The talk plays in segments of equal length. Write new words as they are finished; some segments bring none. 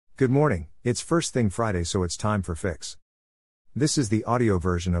Good morning, it's First Thing Friday, so it's time for Fix. This is the audio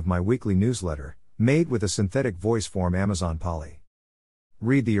version of my weekly newsletter, made with a synthetic voice form Amazon Polly.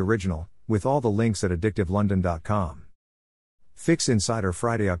 Read the original, with all the links at addictivelondon.com. Fix Insider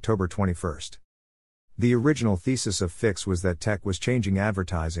Friday, October 21st. The original thesis of Fix was that tech was changing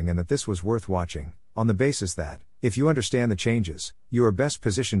advertising and that this was worth watching, on the basis that, if you understand the changes, you are best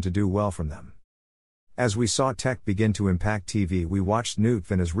positioned to do well from them. As we saw tech begin to impact TV, we watched Newt,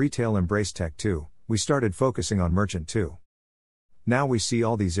 and as retail embraced tech too, we started focusing on merchant too. Now we see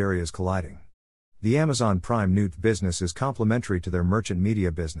all these areas colliding. The Amazon Prime Newt business is complementary to their merchant media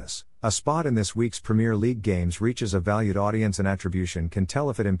business. A spot in this week's Premier League games reaches a valued audience, and attribution can tell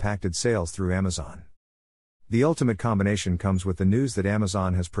if it impacted sales through Amazon. The ultimate combination comes with the news that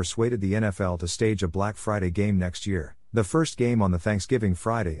Amazon has persuaded the NFL to stage a Black Friday game next year, the first game on the Thanksgiving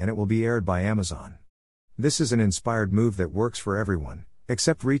Friday, and it will be aired by Amazon. This is an inspired move that works for everyone,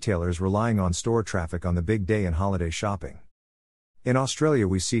 except retailers relying on store traffic on the big day and holiday shopping. In Australia,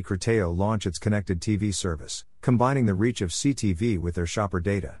 we see Criteo launch its connected TV service, combining the reach of CTV with their shopper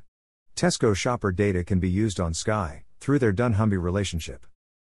data. Tesco shopper data can be used on Sky, through their dunnhumby relationship.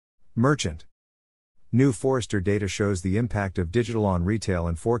 Merchant. New Forrester data shows the impact of digital on retail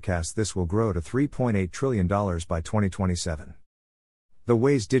and forecasts this will grow to $3.8 trillion by 2027. The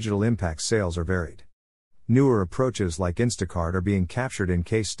ways digital impacts sales are varied. Newer approaches like Instacart are being captured in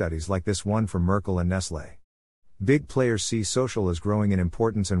case studies like this one from Merkle and Nestlé. Big players see social as growing in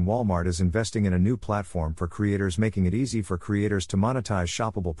importance, and Walmart is investing in a new platform for creators, making it easy for creators to monetize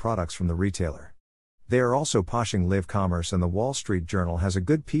shoppable products from the retailer. They are also pushing live commerce, and the Wall Street Journal has a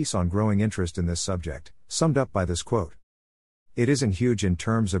good piece on growing interest in this subject, summed up by this quote. It isn't huge in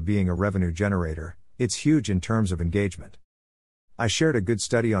terms of being a revenue generator, it's huge in terms of engagement. I shared a good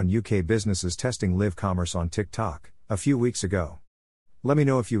study on UK businesses testing live commerce on TikTok a few weeks ago. Let me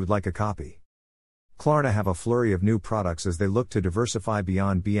know if you would like a copy. Klarna have a flurry of new products as they look to diversify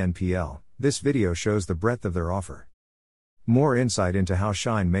beyond BNPL. This video shows the breadth of their offer. More insight into how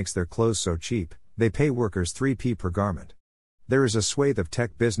Shein makes their clothes so cheap, they pay workers 3p per garment. There is a swathe of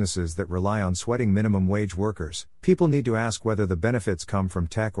tech businesses that rely on sweating minimum wage workers. People need to ask whether the benefits come from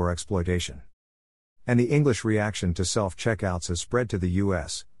tech or exploitation. And the English reaction to self-checkouts has spread to the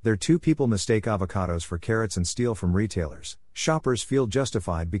US. There too, people mistake avocados for carrots and steal from retailers. Shoppers feel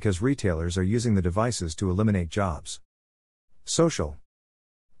justified because retailers are using the devices to eliminate jobs. Social.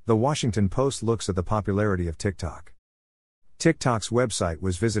 The Washington Post looks at the popularity of TikTok. TikTok's website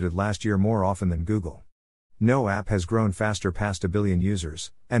was visited last year more often than Google. No app has grown faster, past 1 billion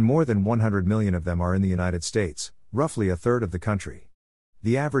users, and more than 100 million of them are in the United States, roughly a third of the country.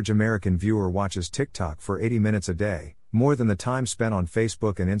 The average American viewer watches TikTok for 80 minutes a day, more than the time spent on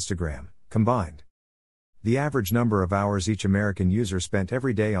Facebook and Instagram, combined. The average number of hours each American user spent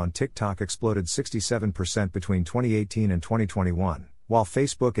every day on TikTok exploded 67% between 2018 and 2021, while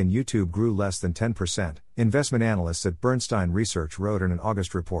Facebook and YouTube grew less than 10%, investment analysts at Bernstein Research wrote in an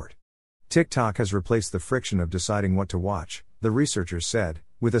August report. TikTok has replaced the friction of deciding what to watch, the researchers said,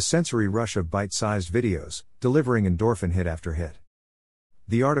 with a sensory rush of bite-sized videos, delivering endorphin hit after hit.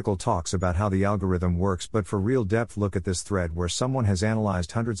 The article talks about how the algorithm works, but for real depth, look at this thread where someone has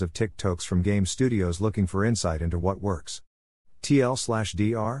analyzed hundreds of TikToks from game studios looking for insight into what works.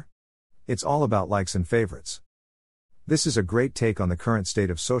 TL/DR? It's all about likes and favorites. This is a great take on the current state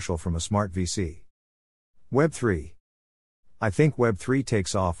of social from a smart VC. Web3. I think Web3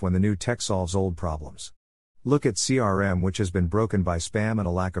 takes off when the new tech solves old problems. Look at CRM, which has been broken by spam and a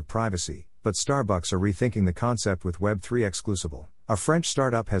lack of privacy, but Starbucks are rethinking the concept with Web3 Exclusable. A French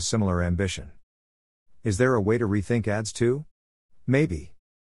startup has similar ambition. Is there a way to rethink ads too? Maybe.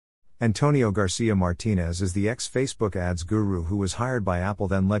 Antonio Garcia Martinez is the ex-Facebook ads guru who was hired by Apple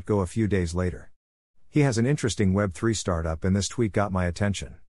then let go a few days later. He has an interesting Web3 startup, and this tweet got my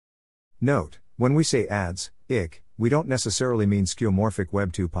attention. Note, when we say ads, we don't necessarily mean skeuomorphic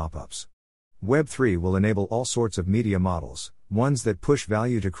Web 2 pop-ups. Web 3 will enable all sorts of media models, ones that push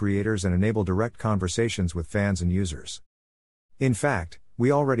value to creators and enable direct conversations with fans and users. In fact,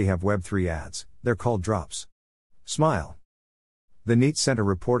 we already have Web 3 ads, they're called drops. Smile. The Neat sent a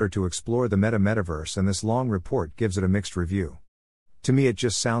reporter to explore the metaverse, and this long report gives it a mixed review. To me, it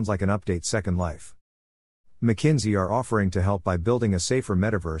just sounds like an update Second Life. McKinsey are offering to help by building a safer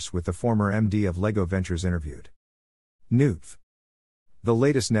metaverse, with the former MD of Lego Ventures interviewed. Newt. The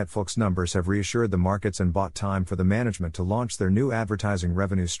latest Netflix numbers have reassured the markets and bought time for the management to launch their new advertising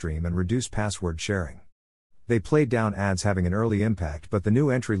revenue stream and reduce password sharing. They played down ads having an early impact, but the new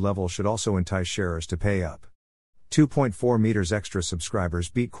entry level should also entice sharers to pay up. 2.4 meters extra subscribers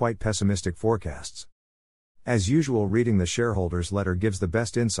beat quite pessimistic forecasts. As usual, reading the shareholders' letter gives the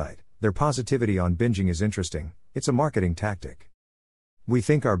best insight. Their positivity on binging is interesting, it's a marketing tactic. We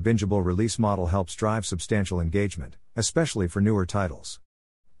think our bingeable release model helps drive substantial engagement, especially for newer titles.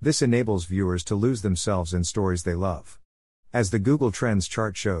 This enables viewers to lose themselves in stories they love. As the Google Trends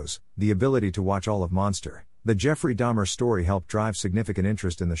chart shows, the ability to watch all of Monster, the Jeffrey Dahmer story, helped drive significant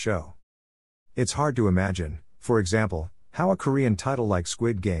interest in the show. It's hard to imagine, for example, how a Korean title like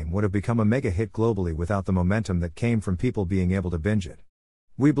Squid Game would have become a mega hit globally without the momentum that came from people being able to binge it.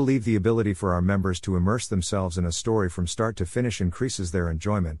 We believe the ability for our members to immerse themselves in a story from start to finish increases their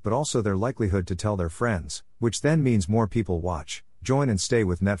enjoyment but also their likelihood to tell their friends, which then means more people watch, join and stay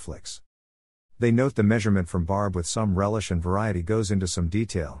with Netflix. They note the measurement from Barb with some relish, and Variety goes into some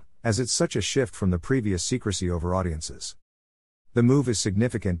detail, as it's such a shift from the previous secrecy over audiences. The move is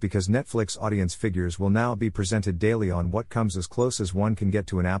significant because Netflix audience figures will now be presented daily on what comes as close as one can get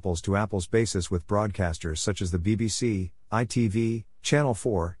to an apples-to-apples basis with broadcasters such as the BBC, ITV, Channel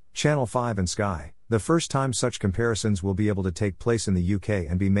 4, Channel 5 and Sky, the first time such comparisons will be able to take place in the UK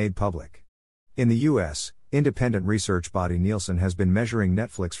and be made public. In the US, independent research body Nielsen has been measuring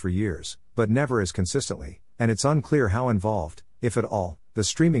Netflix for years, but never as consistently, and it's unclear how involved, if at all, the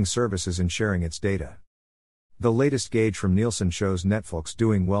streaming service is in sharing its data. The latest gauge from Nielsen shows Netflix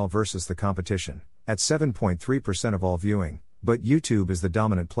doing well versus the competition, at 7.3% of all viewing, but YouTube is the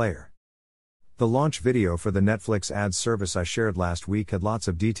dominant player. The launch video for the Netflix ads service I shared last week had lots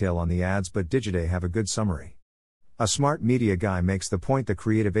of detail on the ads, but Digiday have a good summary. A smart media guy makes the point the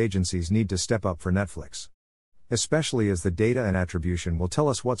creative agencies need to step up for Netflix. Especially as the data and attribution will tell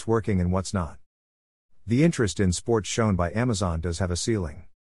us what's working and what's not. The interest in sports shown by Amazon does have a ceiling.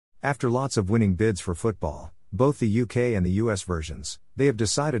 After lots of winning bids for football, both the UK and the US versions, they have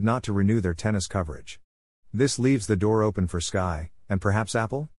decided not to renew their tennis coverage. This leaves the door open for Sky, and perhaps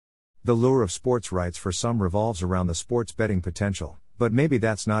Apple? The lure of sports rights for some revolves around the sports betting potential, but maybe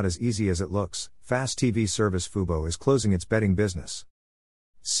that's not as easy as it looks. Fast TV service Fubo is closing its betting business.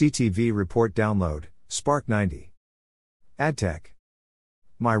 CTV report download, Spark 90. AdTech.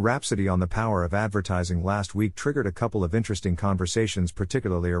 My rhapsody on the power of advertising last week triggered a couple of interesting conversations,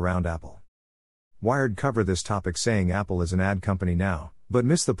 particularly around Apple. Wired cover this topic saying Apple is an ad company now, but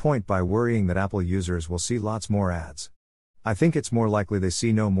miss the point by worrying that Apple users will see lots more ads. I think it's more likely they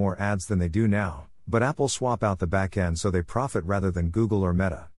see no more ads than they do now, but Apple swap out the back end so they profit rather than Google or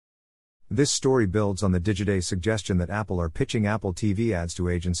Meta. This story builds on the Digiday suggestion that Apple are pitching Apple TV ads to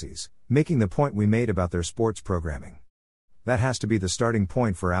agencies, making the point we made about their sports programming. That has to be the starting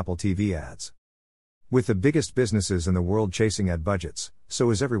point for Apple TV ads. With the biggest businesses in the world chasing ad budgets,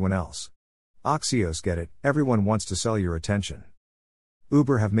 so is everyone else. Axios get it, everyone wants to sell your attention.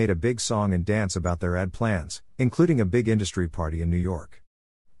 Uber have made a big song and dance about their ad plans, including a big industry party in New York.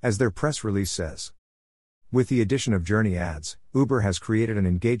 As their press release says, with the addition of Journey ads, Uber has created an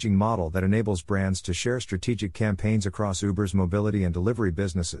engaging model that enables brands to share strategic campaigns across Uber's mobility and delivery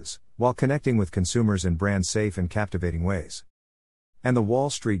businesses, while connecting with consumers in brand-safe and captivating ways. And the Wall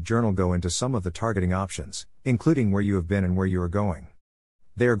Street Journal go into some of the targeting options, including where you have been and where you are going.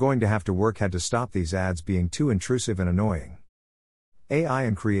 They are going to have to work hard to stop these ads being too intrusive and annoying. AI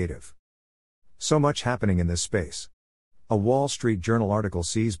and creative. So much happening in this space. A Wall Street Journal article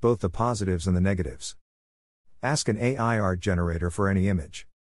sees both the positives and the negatives. Ask an AI art generator for any image.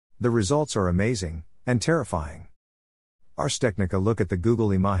 The results are amazing, and terrifying. Ars Technica look at the Google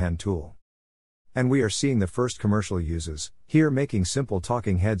Imagen tool. And we are seeing the first commercial uses, here making simple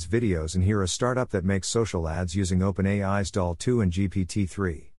talking heads videos and here a startup that makes social ads using OpenAI's DALL 2 and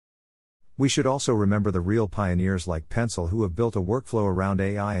GPT-3. We should also remember the real pioneers like Pencil who have built a workflow around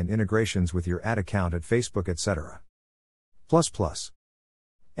AI and integrations with your ad account at Facebook etc.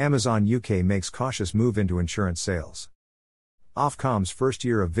 Amazon UK makes cautious move into insurance sales. Ofcom's first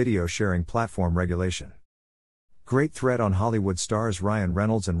year of video sharing platform regulation. Great thread on Hollywood stars Ryan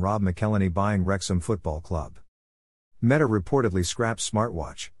Reynolds and Rob McElhenney buying Wrexham Football Club. Meta reportedly scraps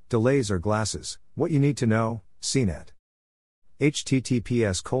smartwatch, delays or glasses, what you need to know, CNET.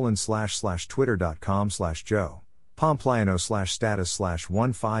 https://twitter.com/Joe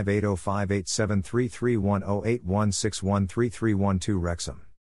Pompliano/status/1580587331081613312 Wrexham.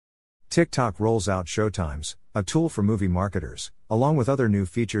 TikTok rolls out Showtimes, a tool for movie marketers, along with other new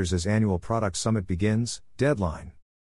features as annual product summit begins, deadline.